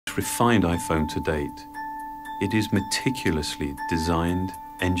refined iPhone to date. It is meticulously designed,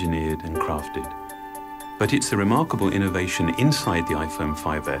 engineered, and crafted. But it's the remarkable innovation inside the iPhone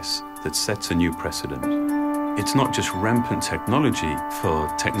 5S that sets a new precedent. It's not just rampant technology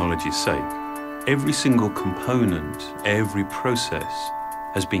for technology's sake. Every single component, every process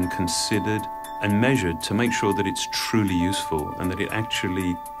has been considered and measured to make sure that it's truly useful and that it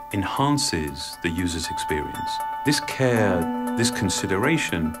actually enhances the user's experience. This care, this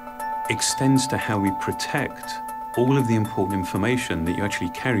consideration extends to how we protect all of the important information that you actually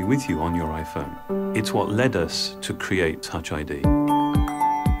carry with you on your iPhone. It's what led us to create Touch ID.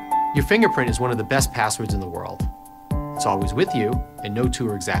 Your fingerprint is one of the best passwords in the world. It's always with you, and no two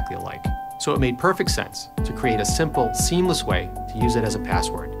are exactly alike. So it made perfect sense to create a simple, seamless way to use it as a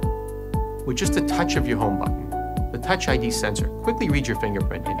password. With just a touch of your home button, the Touch ID sensor quickly reads your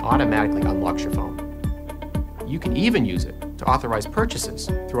fingerprint and automatically unlocks your phone. You can even use it to authorize purchases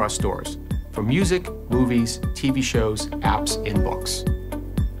through our stores for music, movies, TV shows, apps, and books.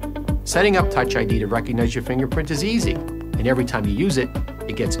 Setting up Touch ID to recognize your fingerprint is easy, and every time you use it,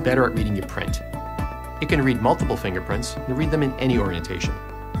 it gets better at reading your print. It can read multiple fingerprints and read them in any orientation.